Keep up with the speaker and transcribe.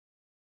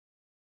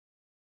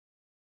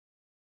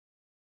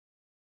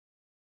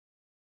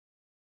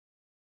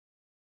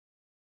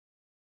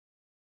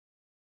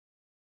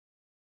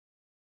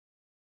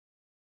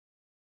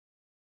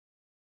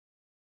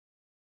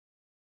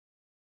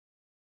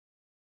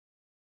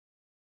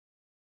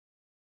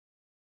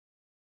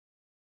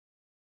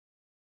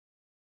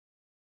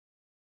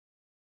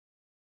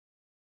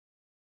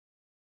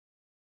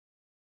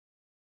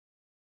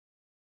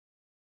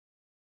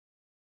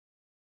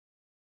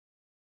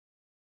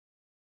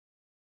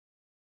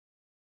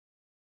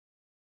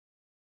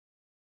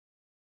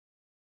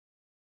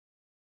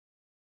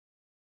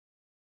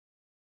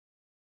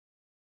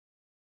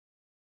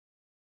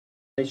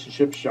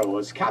Relationship show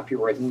is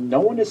copywritten. No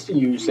one is to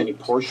use any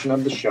portion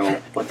of the show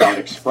without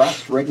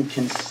express written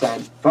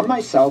consent from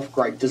myself,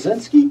 Greg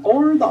Dazinski,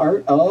 or the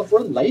Art of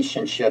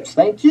Relationships.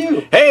 Thank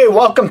you. Hey,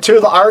 welcome to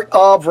the Art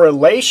of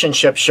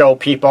Relationship show,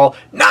 people.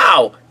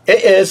 Now,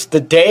 it is the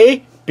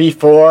day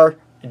before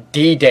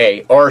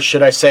D-Day, or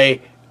should I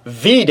say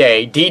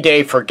V-Day,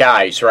 D-Day for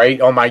guys, right?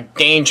 Oh, my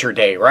danger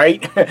day,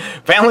 right?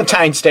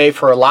 Valentine's Day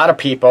for a lot of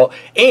people,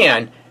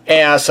 and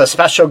as a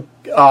special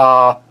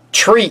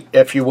treat,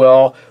 if you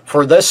will,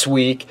 for this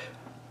week,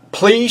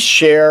 please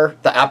share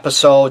the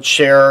episode,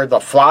 share the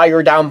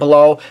flyer down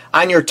below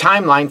on your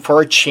timeline for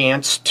a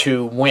chance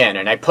to win.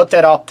 And I put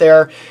that up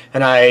there,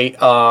 and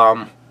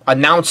I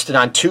announced it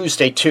on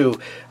Tuesday too.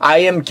 I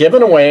am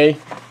giving away,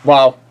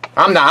 well,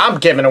 I'm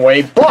giving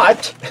away,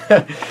 but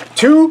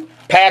 2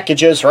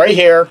 packages right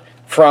here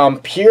from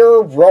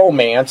Pure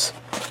Romance,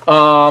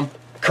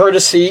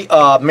 courtesy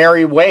of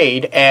Mary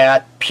Wade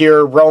at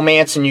Pure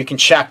Romance, and you can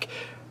check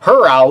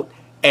her out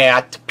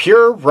at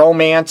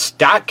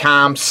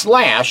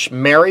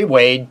pureromance.com/Mary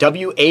Wade,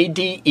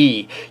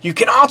 W-A-D-E. You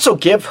can also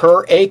give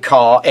her a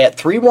call at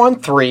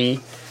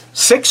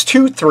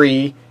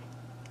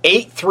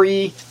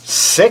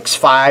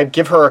 313-623-8365.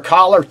 Give her a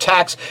call or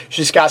text.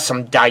 She's got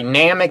some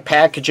dynamic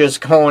packages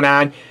going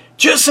on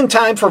just in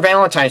time for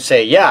Valentine's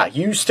Day. Yeah,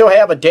 you still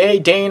have a day,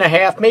 day and a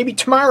half, maybe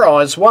tomorrow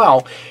as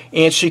well.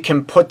 And she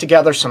can put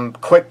together some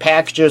quick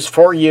packages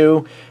for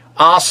you.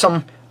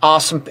 Awesome.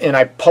 Awesome, and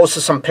I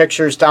posted some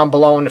pictures down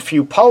below in a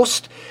few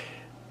posts,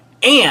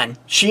 and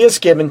she is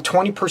given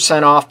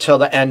 20% off till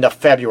the end of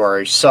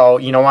February. So,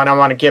 you know what, I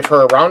want to give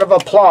her a round of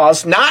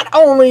applause. Not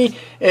only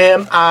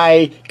am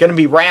I going to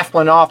be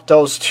raffling off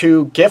those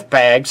 2 gift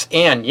bags,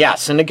 and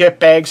yes, in the gift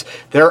bags,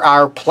 there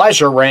are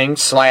pleasure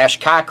rings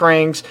 / cock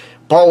rings,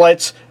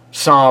 bullets,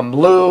 some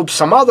lube,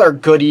 some other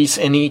goodies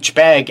in each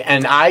bag,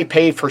 and I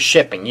pay for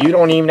shipping. You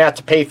don't even have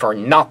to pay for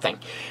nothing.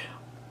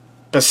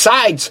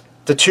 Besides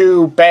the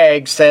 2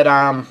 bags that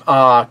I'm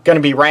going to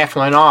be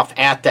raffling off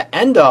at the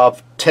end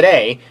of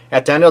today,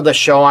 at the end of the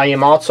show, I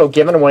am also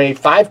giving away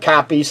 5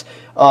 copies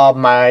of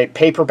my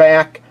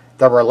paperback,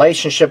 The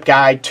Relationship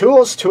Guide,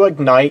 Tools to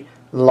Ignite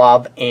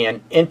Love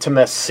and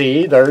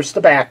Intimacy. There's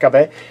the back of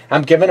it.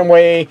 I'm giving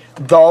away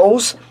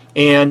those,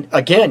 and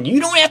again,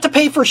 you don't have to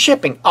pay for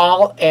shipping.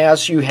 All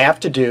as you have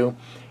to do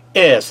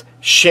is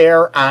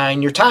share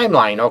on your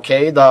timeline,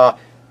 okay? The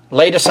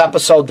latest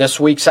episode,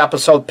 this week's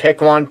episode, pick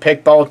one,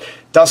 pick both,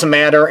 doesn't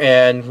matter.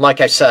 And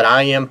like I said,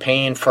 I am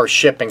paying for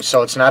shipping,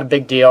 so it's not a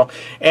big deal.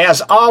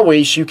 As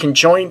always, you can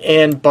join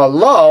in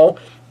below,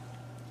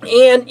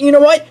 and you know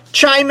what,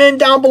 chime in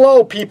down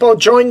below, people.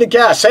 Join the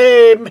guests.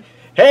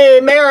 Hey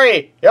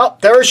Mary,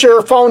 yep, there's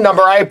your phone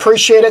number. I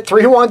appreciate it.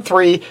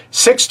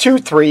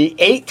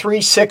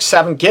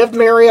 313-623-8367. Give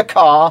Mary a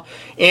call.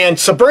 And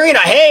Sabrina,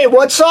 hey,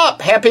 what's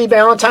up? Happy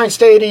Valentine's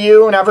Day to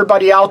you and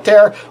everybody out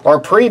there, or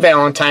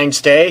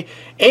pre-Valentine's Day.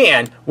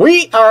 And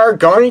we are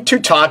going to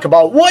talk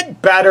about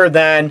what better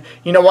than,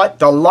 you know what,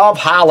 the love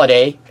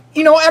holiday.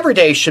 You know, every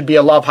day should be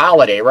a love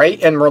holiday, right?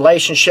 In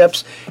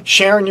relationships,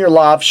 sharing your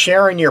love,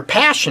 sharing your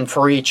passion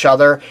for each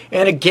other.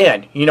 And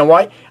again, you know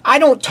what? I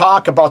don't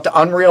talk about the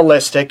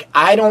unrealistic.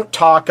 I don't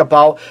talk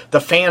about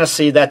the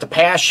fantasy that the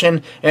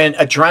passion and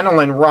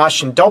adrenaline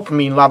rush and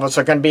dopamine levels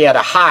are going to be at a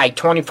high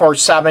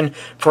 24/7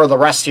 for the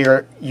rest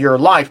of your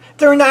life.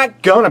 They're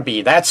not going to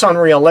be. That's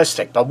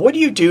unrealistic. But what do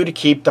you do to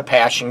keep the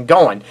passion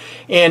going?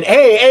 And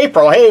hey,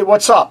 April, hey,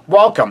 what's up?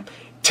 Welcome.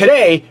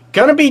 Today,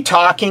 going to be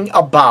talking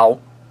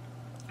about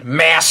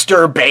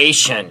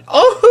masturbation.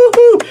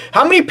 Oh,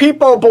 how many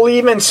people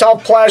believe in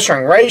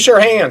self-pleasuring? Raise your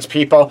hands,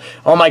 people.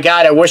 Oh my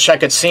God, I wish I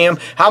could see them.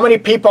 How many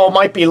people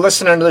might be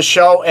listening to the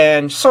show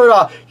and sort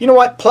of, you know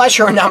what,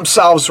 pleasuring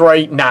themselves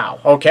right now,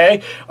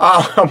 okay?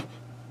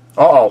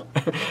 Uh-oh,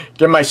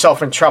 get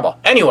myself in trouble.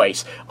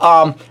 Anyways,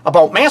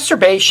 about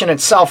masturbation and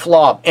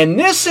self-love. And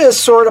this is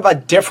sort of a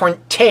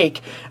different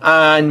take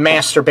on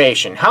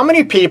masturbation. How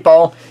many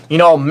people, you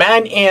know,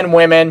 men and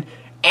women,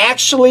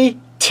 actually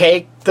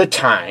take the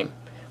time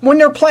when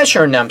they're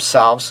pleasuring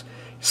themselves,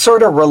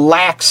 sort of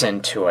relax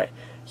into it?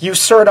 You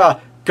sort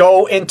of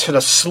go into the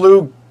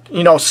slow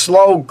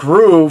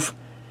groove,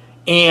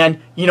 and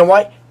you know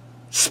what?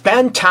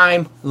 Spend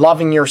time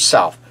loving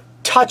yourself,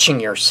 touching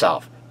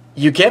yourself.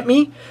 You get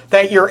me?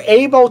 That you're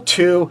able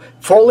to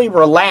fully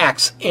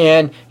relax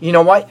and, you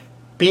know what?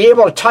 Be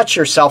able to touch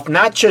yourself,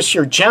 not just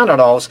your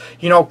genitals,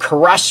 you know,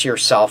 caress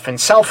yourself. And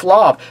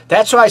self-love,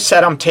 that's why I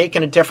said I'm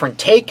taking a different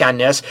take on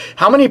this.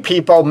 How many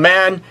people,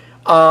 men,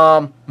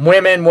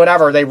 women,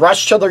 whatever, they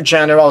rush to their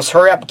genitals,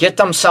 hurry up, get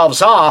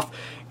themselves off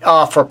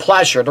for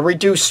pleasure, to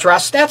reduce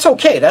stress? That's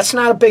okay. That's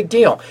not a big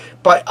deal.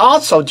 But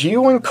also, do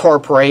you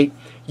incorporate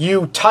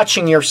you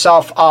touching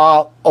yourself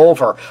all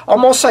over,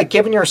 almost like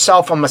giving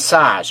yourself a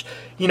massage?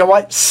 You know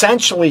what?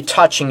 Sensually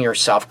touching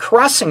yourself,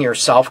 caressing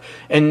yourself,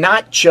 and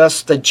not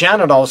just the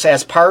genitals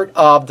as part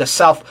of the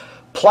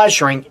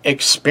self-pleasuring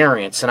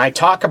experience. And I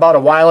talked about a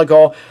while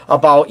ago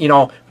about, you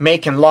know,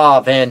 making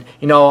love, and,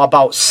 you know,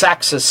 about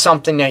sex as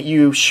something that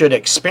you should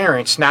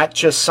experience, not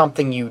just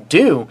something you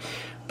do.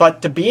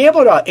 But to be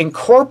able to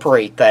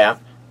incorporate that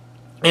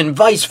and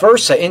vice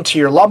versa into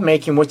your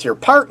lovemaking with your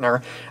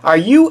partner, are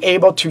you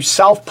able to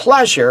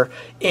self-pleasure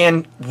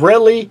and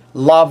really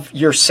love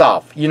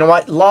yourself? You know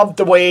what? Love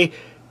the way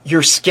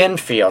your skin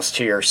feels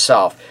to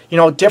yourself. You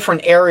know,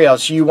 different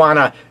areas you want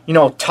to, you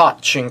know,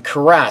 touch and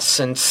caress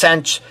and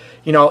sense,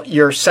 you know,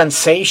 your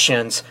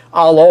sensations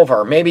all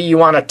over. Maybe you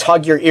want to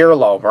tug your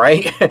earlobe,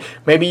 right?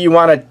 Maybe you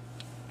want to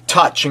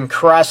touch and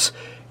caress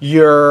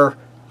your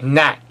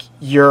neck,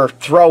 your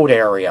throat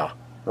area,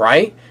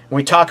 right?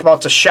 We talk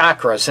about the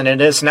chakras, and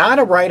it is not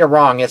a right or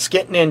wrong. It's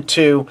getting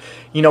into,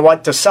 you know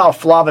what, the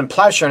self-love and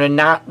pleasure and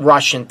not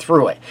rushing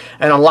through it.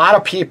 And a lot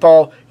of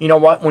people, you know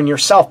what, when you're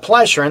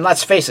self-pleasuring,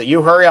 let's face it,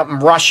 you hurry up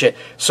and rush it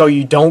so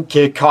you don't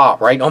get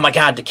caught, right? Oh my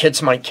God, the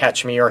kids might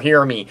catch me or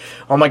hear me.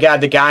 Oh my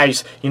God, the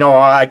guys, you know,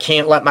 I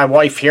can't let my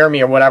wife hear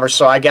me or whatever,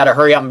 so I got to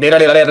hurry up and,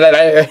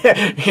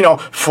 you know,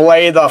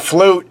 fillet the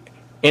flute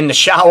in the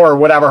shower or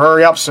whatever,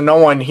 hurry up so no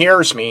one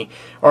hears me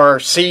or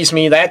sees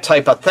me, that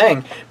type of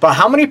thing. But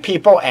how many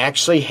people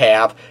actually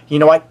have, you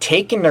know what,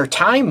 taken their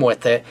time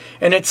with it?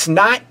 And it's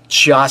not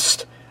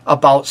just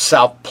about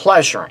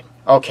self-pleasuring,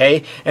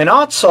 okay? And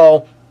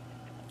also,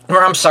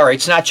 or I'm sorry,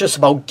 it's not just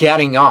about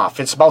getting off.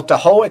 It's about the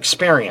whole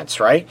experience,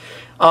 right?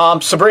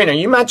 Sabrina,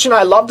 you mentioned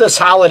I love this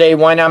holiday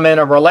when I'm in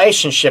a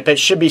relationship. It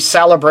should be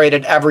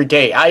celebrated every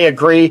day. I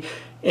agree.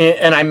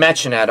 And I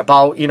mentioned that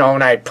about, you know,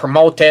 and I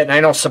promote that. And I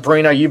know,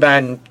 Sabrina, you've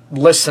been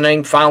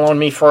listening, following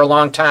me for a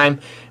long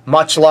time.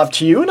 Much love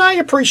to you. And I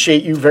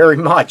appreciate you very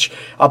much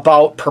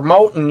about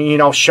promoting, you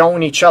know,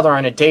 showing each other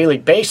on a daily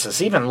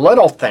basis. Even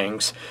little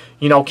things,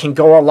 you know, can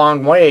go a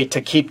long way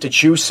to keep the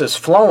juices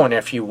flowing,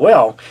 if you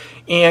will.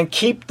 And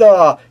keep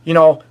the, you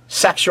know,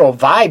 sexual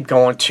vibe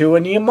going too,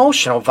 and the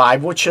emotional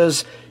vibe, which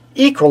is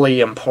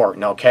equally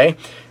important, okay?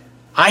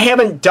 I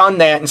haven't done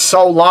that in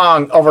so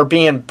long over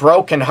being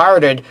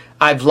brokenhearted.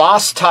 I've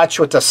lost touch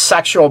with the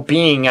sexual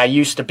being I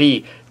used to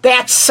be.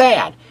 That's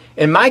sad.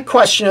 And my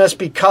question is,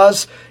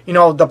 because, you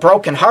know, the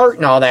broken heart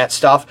and all that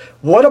stuff,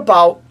 what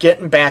about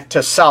getting back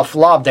to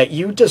self-love, that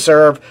you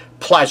deserve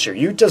pleasure?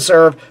 You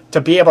deserve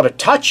to be able to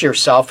touch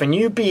yourself, and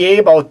you be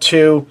able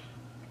to,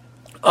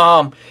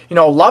 you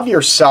know, love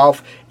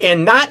yourself.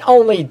 And not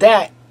only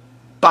that,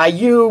 by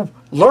you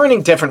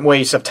learning different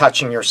ways of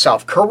touching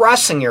yourself,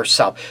 caressing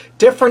yourself,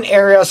 different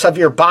areas of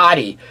your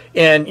body.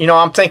 And, you know,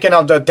 I'm thinking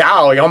of the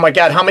Dolly. Oh my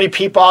God, how many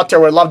people out there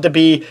would love to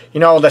be, you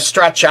know, the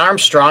Stretch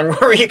Armstrong,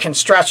 where you can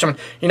stretch them,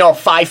 you know,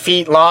 5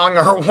 feet long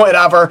or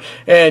whatever,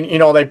 and, you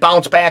know, they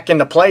bounce back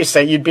into place,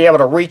 that you'd be able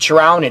to reach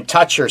around and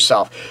touch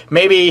yourself.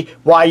 Maybe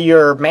while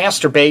you're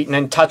masturbating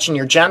and touching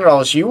your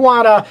genitals, you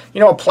want to, you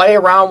know, play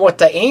around with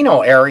the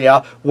anal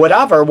area,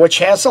 whatever, which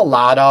has a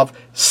lot of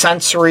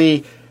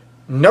sensory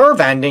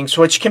nerve endings,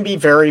 which can be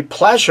very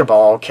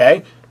pleasurable,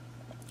 okay?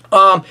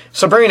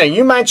 Sabrina,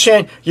 you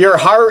mentioned your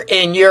heart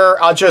and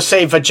your, I'll just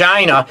say,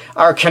 vagina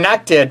are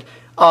connected.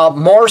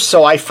 More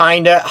so, I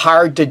find it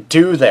hard to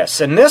do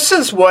this. And this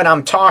is what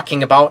I'm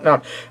talking about.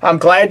 Now, I'm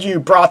glad you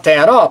brought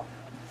that up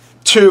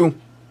to,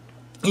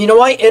 you know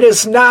what, it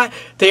is not,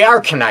 they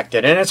are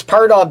connected, and it's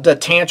part of the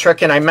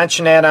tantric, and I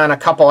mentioned that on a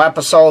couple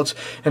episodes,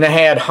 and I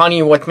had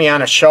Honey with me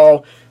on a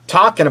show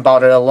talking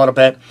about it a little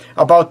bit,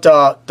 about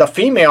the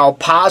female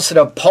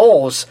positive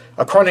poles,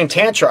 according to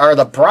Tantra, are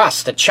the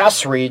breast, the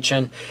chest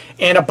region,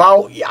 and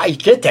about, I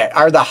get that,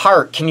 are the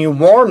heart. Can you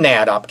warm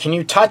that up? Can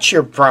you touch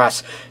your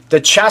breast, the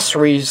chest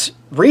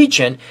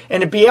region,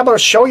 and to be able to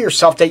show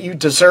yourself that you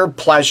deserve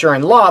pleasure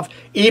and love,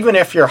 even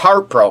if you're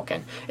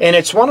heartbroken? And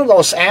it's one of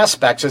those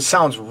aspects, it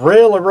sounds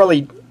really,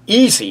 really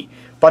easy,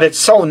 but it's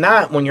so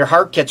not. When your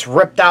heart gets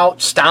ripped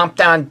out, stomped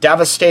on,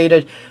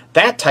 devastated,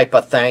 that type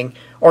of thing,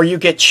 or you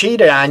get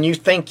cheated on, you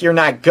think you're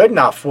not good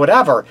enough,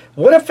 whatever.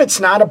 What if it's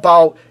not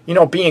about, you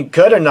know, being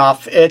good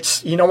enough?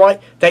 It's, you know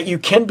what, that you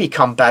can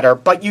become better,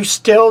 but you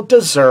still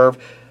deserve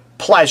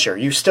pleasure.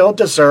 You still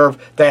deserve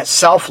that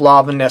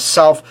self-love and that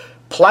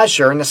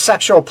self-pleasure and the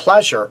sexual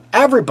pleasure.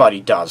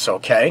 Everybody does,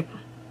 okay?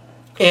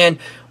 And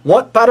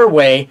what better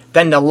way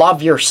than to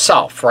love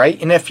yourself,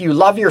 right? And if you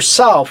love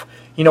yourself,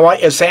 you know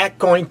what, is that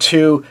going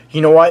to,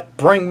 you know what,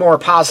 bring more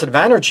positive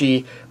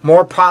energy,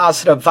 more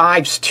positive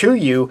vibes to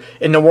you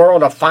in the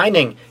world of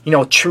finding, you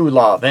know, true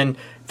love and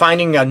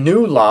finding a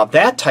new love,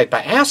 that type of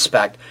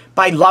aspect,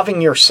 by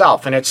loving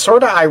yourself? And it's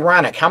sort of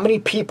ironic how many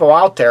people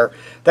out there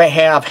that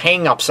have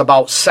hang-ups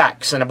about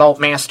sex and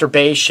about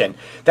masturbation,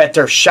 that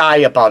they're shy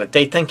about it,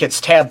 they think it's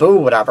taboo,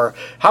 whatever.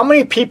 How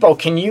many people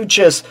can you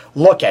just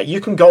look at?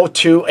 You can go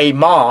to a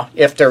mall,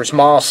 if there's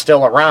malls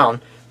still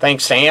around,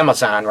 thanks to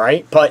Amazon,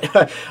 right?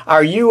 But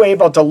are you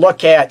able to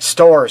look at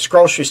stores,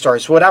 grocery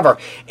stores, whatever,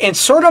 and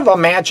sort of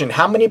imagine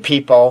how many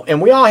people,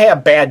 and we all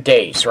have bad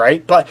days,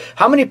 right? But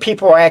how many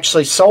people are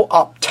actually so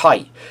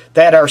uptight,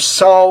 that are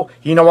so,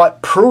 you know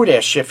what,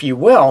 prudish, if you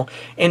will,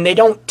 and they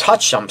don't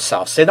touch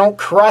themselves, they don't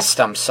caress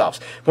themselves?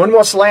 When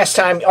was the last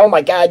time, oh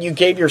my God, you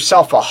gave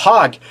yourself a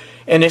hug?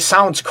 And it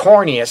sounds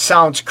corny, it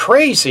sounds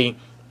crazy,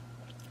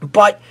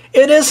 but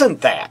it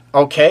isn't that,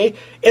 okay?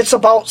 It's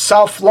about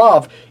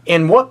self-love.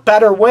 And what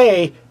better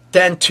way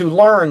than to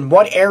learn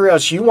what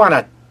areas you want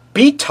to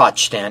be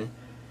touched in,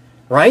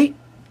 right?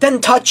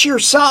 Then touch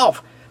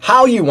yourself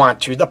how you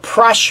want to, the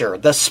pressure,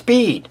 the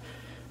speed.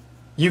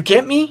 You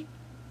get me?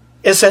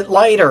 Is it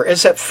lighter?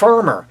 Is it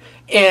firmer?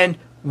 And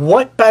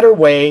what better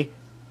way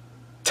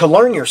to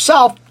learn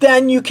yourself,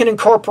 then you can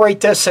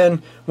incorporate this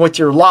in with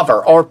your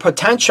lover or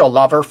potential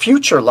lover,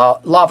 future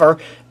lover.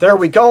 There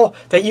we go,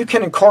 that you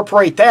can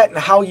incorporate that in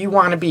how you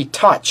want to be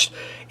touched.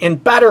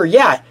 And better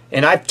yet,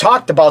 and I've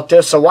talked about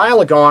this a while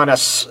ago on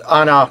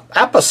a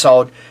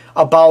episode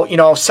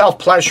about,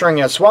 self-pleasuring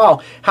as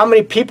well. How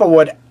many people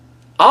would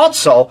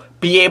also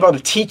be able to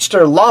teach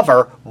their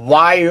lover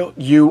why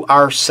you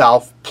are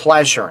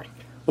self-pleasuring?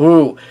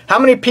 Ooh, how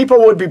many people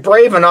would be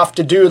brave enough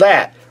to do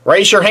that?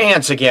 Raise your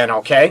hands again,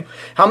 okay?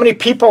 How many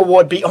people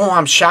would be, oh,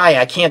 I'm shy,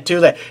 I can't do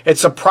that.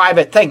 It's a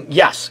private thing.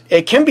 Yes,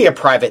 it can be a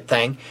private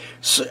thing.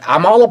 So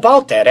I'm all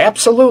about that,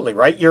 absolutely,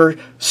 right? Your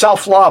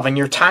self-love and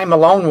your time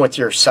alone with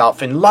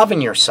yourself and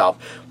loving yourself.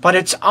 But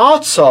it's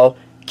also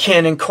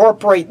can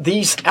incorporate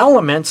these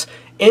elements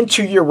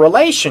into your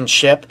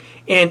relationship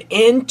and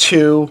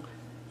into,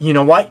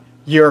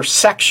 your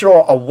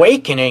sexual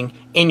awakening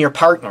in your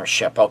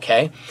partnership,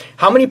 okay?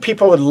 How many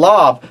people would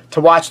love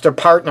to watch their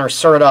partner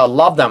sort of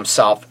love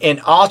themselves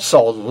and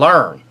also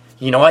learn?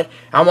 You know what?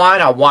 I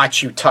want to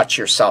watch you touch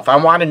yourself. I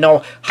want to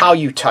know how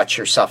you touch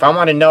yourself. I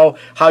want to know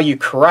how you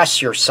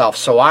caress yourself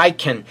so I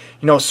can,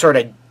 sort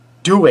of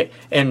do it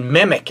and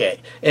mimic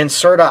it and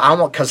sort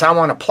of, because I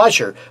want to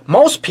pleasure.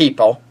 Most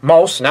people,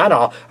 not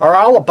all, are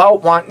all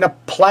about wanting to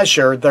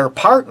pleasure their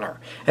partner.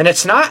 And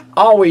it's not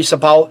always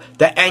about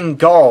the end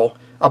goal,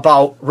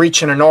 about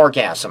reaching an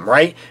orgasm,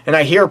 right? And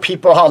I hear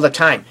people all the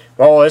time,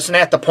 well, isn't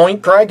that the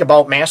point, Greg,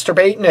 about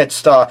masturbating?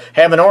 It's to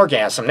have an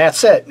orgasm.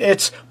 That's it.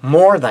 It's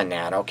more than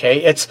that,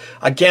 okay? It's,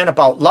 again,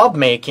 about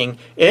lovemaking.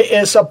 It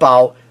is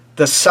about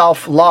the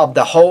self-love,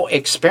 the whole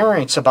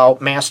experience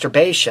about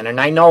masturbation.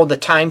 And I know the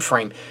time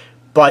frame,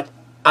 but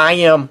I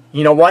am,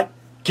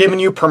 giving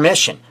you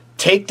permission.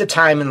 Take the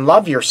time and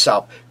love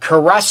yourself.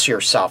 Caress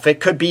yourself. It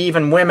could be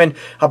even women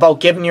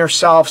about giving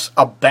yourselves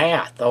a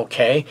bath,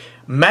 okay?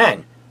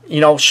 Men,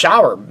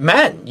 shower.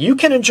 Men, you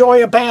can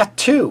enjoy a bath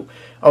too,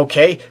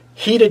 okay?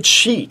 Heated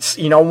sheets,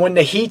 when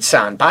the heat's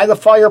on, by the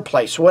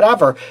fireplace,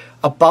 whatever,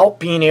 about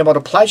being able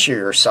to pleasure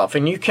yourself.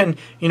 And you can,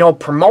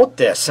 promote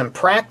this and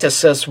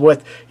practice this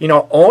with,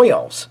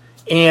 oils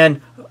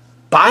and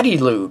body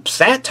lubes,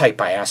 that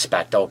type of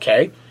aspect,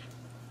 okay?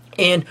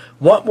 And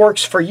what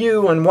works for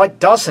you and what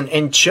doesn't,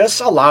 and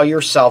just allow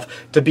yourself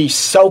to be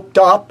soaked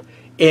up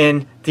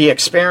in the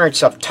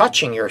experience of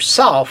touching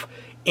yourself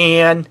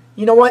and,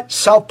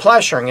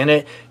 self-pleasuring. And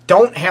it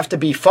don't have to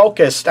be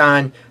focused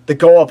on the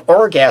goal of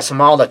orgasm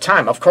all the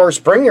time. Of course,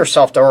 bring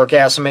yourself to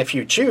orgasm if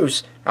you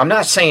choose. I'm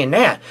not saying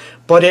that.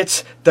 But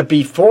it's the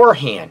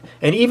beforehand.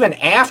 And even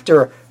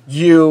after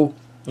you,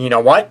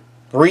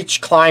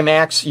 reach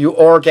climax, you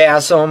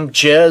orgasm,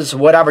 jizz,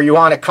 whatever you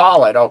want to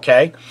call it,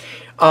 okay?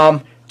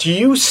 Do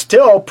you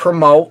still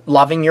promote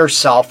loving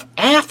yourself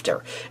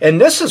after? And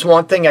this is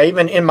one thing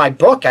even in my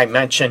book I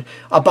mentioned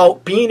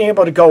about being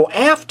able to go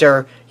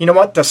after,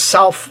 the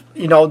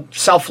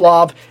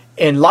self-love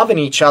and loving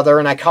each other.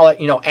 And I call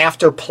it,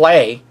 after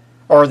play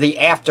or the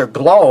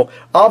afterglow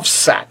of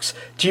sex.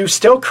 Do you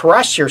still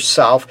caress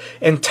yourself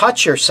and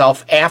touch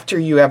yourself after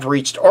you have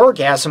reached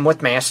orgasm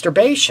with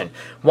masturbation?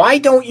 Why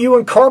don't you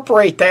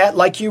incorporate that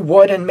like you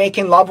would in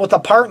making love with a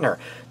partner?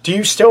 Do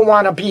you still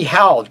want to be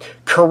held,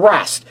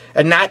 caressed,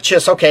 and not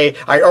just, okay,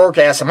 I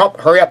orgasm,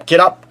 hurry up, get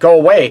up, go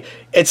away.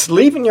 It's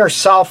leaving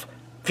yourself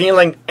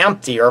feeling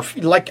empty, or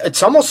like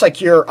it's almost like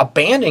you're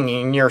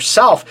abandoning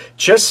yourself,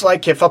 just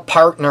like if a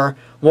partner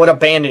would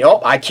abandon,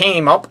 I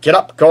came, get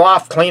up, go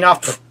off, clean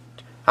off,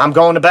 I'm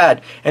going to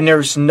bed. And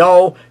there's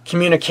no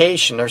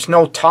communication, there's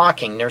no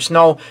talking, there's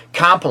no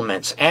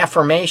compliments,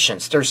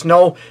 affirmations, there's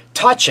no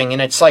touching,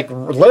 and it's like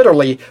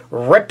literally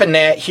ripping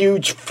that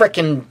huge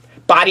frickin'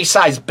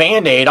 body-sized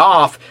Band-Aid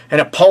off,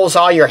 and it pulls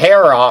all your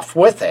hair off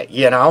with it,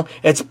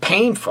 It's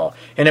painful,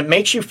 and it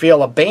makes you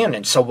feel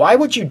abandoned. So why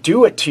would you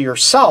do it to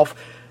yourself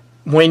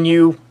when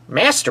you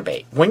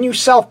masturbate, when you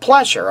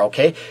self-pleasure,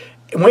 okay?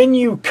 When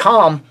you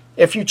come,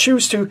 if you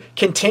choose to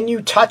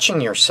continue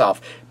touching yourself,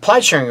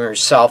 pleasuring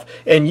yourself,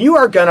 and you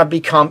are going to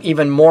become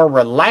even more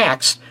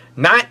relaxed,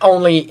 not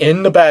only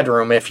in the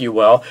bedroom, if you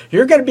will,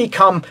 you're going to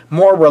become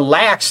more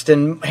relaxed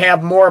and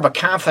have more of a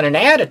confident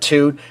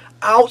attitude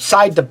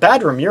outside the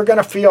bedroom. You're going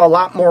to feel a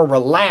lot more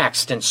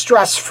relaxed and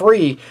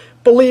stress-free,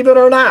 believe it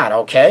or not,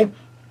 okay?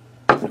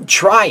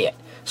 Try it.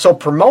 So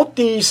promote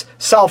these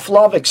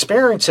self-love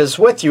experiences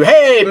with you.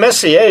 Hey,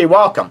 Missy, hey,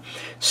 welcome.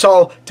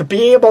 So to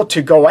be able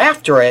to go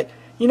after it,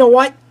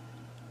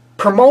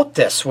 promote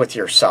this with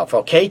yourself,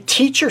 okay?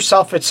 Teach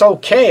yourself it's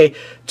okay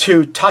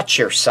to touch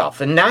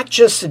yourself, and not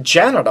just the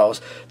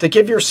genitals, to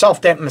give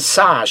yourself that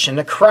massage and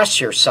to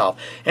caress yourself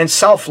and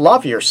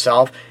self-love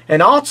yourself,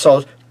 and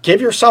also give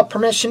yourself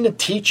permission to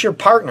teach your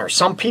partner.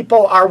 Some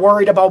people are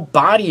worried about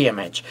body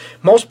image.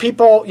 Most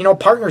people,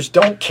 partners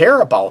don't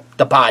care about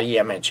the body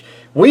image.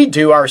 We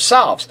do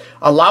ourselves.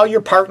 Allow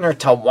your partner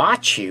to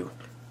watch you,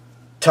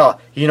 to,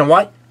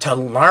 to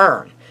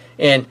learn.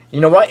 And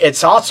you know what?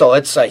 It's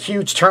a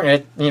huge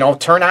turn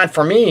on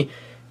for me.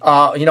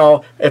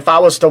 If I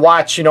was to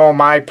watch,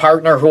 my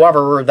partner,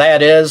 whoever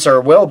that is or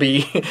will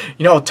be,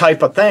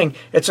 type of thing,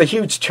 it's a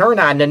huge turn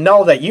on to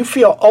know that you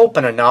feel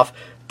open enough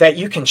that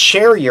you can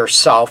share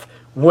yourself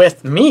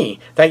with me,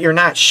 that you're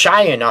not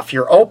shy enough,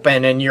 you're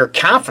open and you're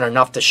confident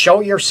enough to show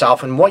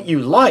yourself and what you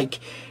like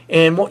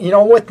and,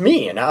 with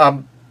me. And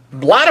a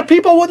lot of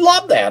people would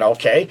love that,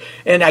 okay?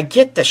 And I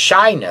get the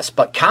shyness,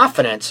 but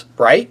confidence,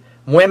 right?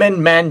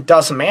 Women, men,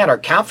 doesn't matter.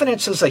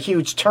 Confidence is a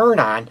huge turn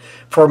on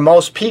for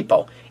most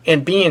people.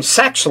 And being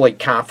sexually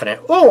confident,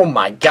 oh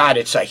my God,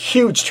 it's a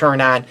huge turn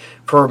on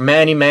for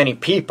many, many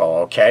people,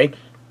 okay?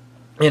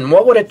 And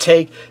what would it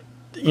take,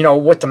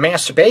 with the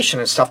masturbation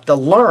and stuff, to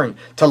learn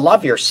to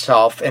love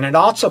yourself? And it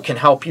also can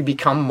help you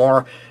become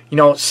more,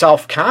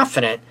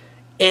 self-confident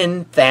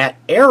in that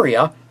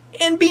area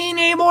and being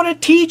able to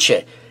teach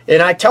it.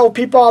 And I tell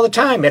people all the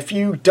time, if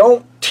you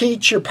don't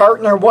teach your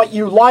partner what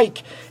you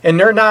like and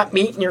they're not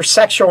meeting your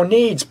sexual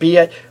needs, be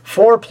it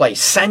foreplay,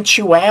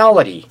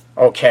 sensuality,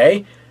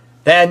 okay,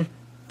 then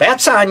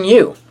that's on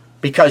you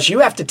because you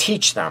have to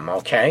teach them,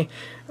 okay?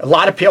 A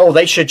lot of people,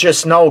 they should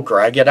just know,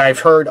 Greg, and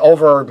I've heard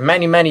over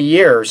many, many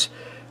years,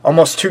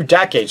 almost 2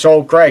 decades,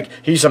 oh, Greg,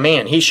 he's a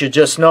man, he should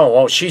just know.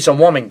 Oh, she's a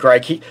woman,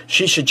 Greg,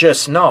 she should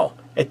just know.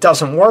 It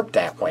doesn't work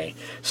that way.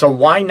 So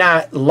why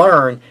not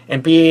learn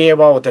and be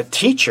able to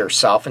teach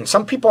yourself? And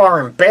some people are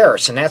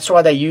embarrassed, and that's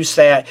why they use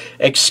that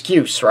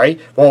excuse, right?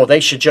 Well, they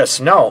should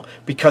just know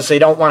because they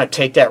don't want to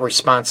take that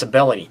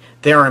responsibility.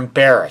 They're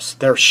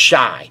embarrassed. They're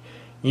shy.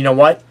 You know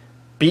what?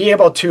 Be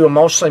able to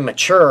emotionally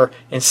mature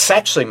and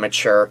sexually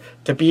mature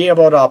to be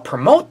able to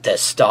promote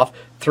this stuff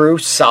through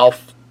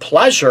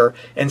self-pleasure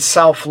and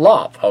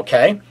self-love,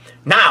 okay?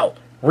 Now,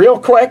 real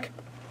quick,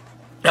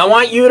 I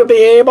want you to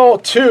be able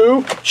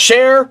to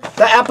share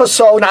the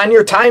episode on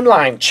your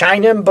timeline.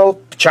 Chime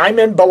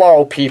in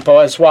below, people,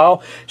 as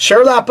well.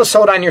 Share the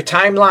episode on your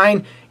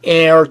timeline,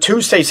 or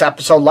Tuesday's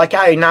episode, like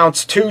I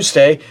announced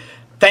Tuesday.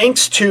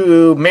 Thanks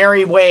to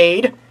Mary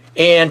Wade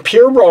and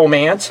Pure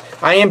Romance,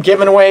 I am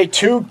giving away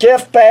 2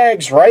 gift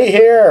bags right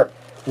here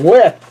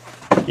with,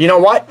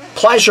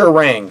 pleasure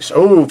rings.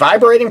 Ooh,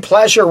 vibrating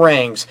pleasure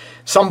rings.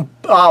 Some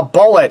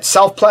bullets,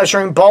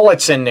 self-pleasuring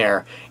bullets in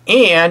there.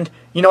 And,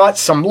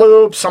 some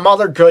lube, some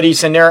other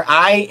goodies in there.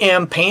 I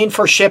am paying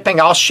for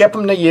shipping. I'll ship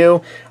them to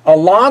you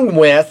along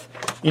with,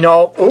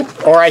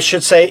 or I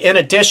should say in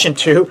addition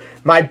to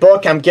my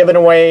book. I'm giving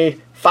away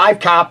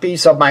 5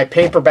 copies of my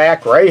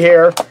paperback right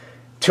here.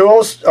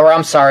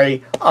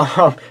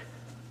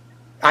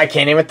 I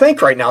can't even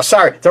think right now.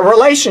 Sorry. The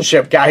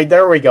relationship guide.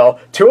 There we go.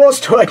 Tools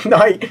to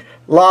Ignite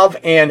Love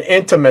and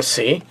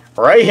Intimacy.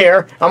 Right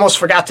here. I almost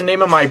forgot the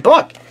name of my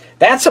book.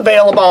 That's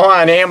available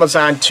on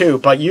Amazon too.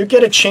 But you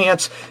get a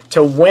chance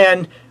to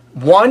win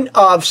one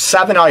of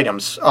 7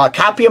 items. A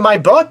copy of my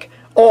book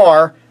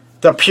or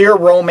the Pure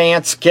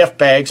Romance gift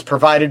bags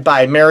provided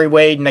by Mary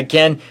Wade. And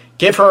again,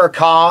 give her a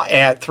call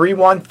at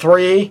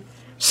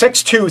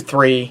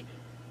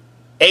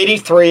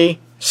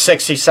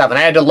 313-623-8367. I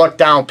had to look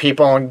down,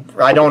 people, and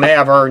I don't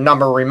have her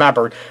number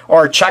remembered.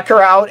 Or check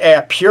her out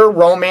at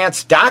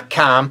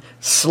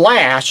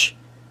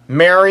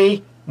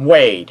pureromance.com/Mary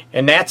Wade.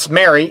 And that's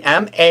Mary,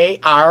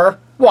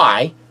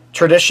 M-A-R-Y,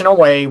 traditional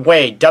way,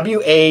 Wade,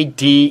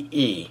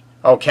 W-A-D-E.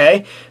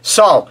 Okay?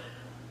 So,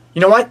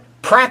 you know what?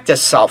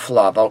 Practice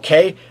self-love,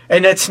 okay?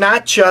 And it's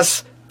not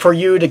just for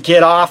you to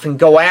get off and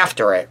go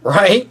after it,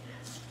 right?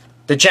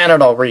 The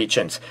genital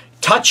regions.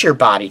 Touch your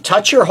body,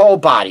 touch your whole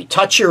body,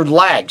 touch your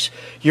legs,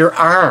 your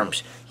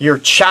arms, your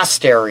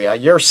chest area,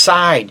 your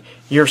side,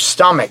 your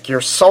stomach,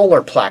 your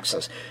solar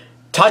plexus.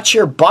 Touch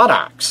your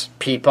buttocks,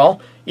 people.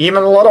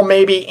 Even a little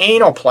maybe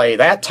anal play,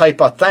 that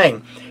type of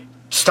thing.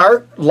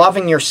 Start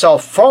loving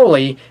yourself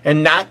fully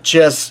and not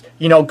just,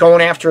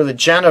 going after the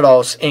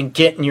genitals and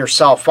getting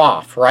yourself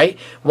off, right?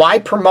 Why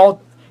promote,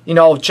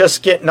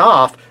 just getting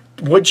off?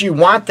 Would you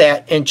want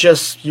that in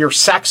just your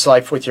sex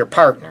life with your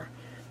partner?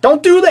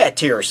 Don't do that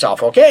to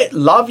yourself, okay?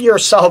 Love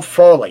yourself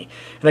fully.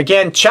 And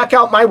again, check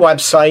out my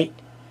website,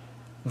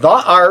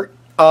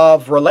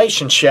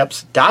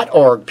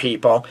 theartofrelationships.org,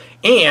 people.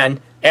 And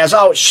as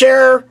always,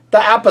 share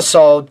the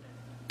episode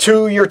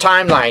to your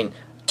timeline.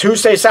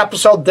 Tuesday's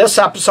episode, this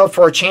episode,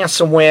 for a chance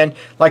to win,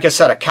 like I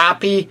said, a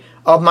copy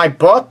of my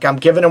book. I'm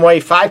giving away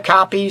 5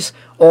 copies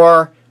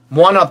or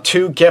one of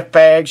 2 gift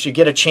bags. You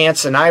get a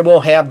chance, and I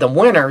will have the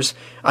winners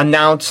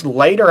announced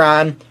later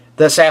on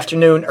this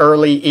afternoon,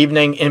 early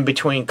evening, in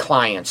between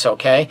clients,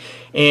 okay?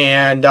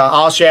 And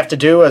all you have to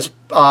do is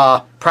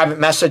private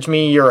message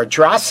me your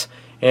address,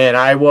 and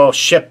I will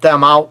ship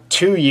them out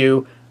to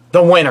you.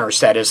 The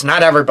winners, that is.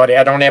 Not everybody.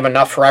 I don't have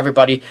enough for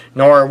everybody,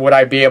 nor would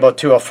I be able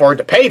to afford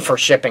to pay for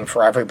shipping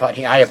for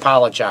everybody. I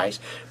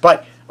apologize.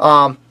 But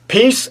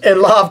peace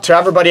and love to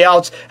everybody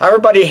else.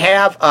 Everybody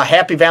have a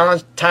happy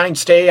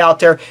Valentine's Day out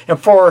there. And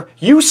for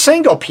you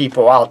single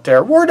people out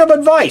there, word of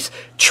advice,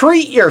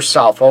 treat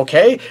yourself,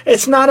 okay?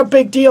 It's not a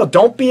big deal.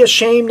 Don't be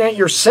ashamed that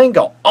you're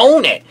single.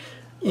 Own it.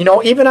 You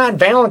know, even on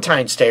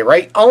Valentine's Day,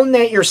 right? Own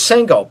that you're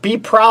single. Be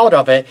proud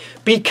of it.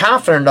 Be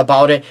confident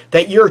about it,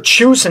 that you're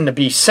choosing to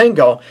be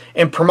single,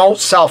 and promote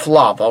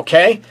self-love,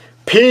 okay?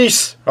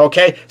 Peace,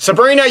 okay?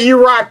 Sabrina,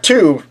 you rock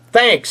too.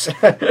 Thanks.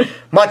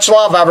 Much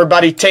love,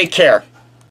 everybody. Take care.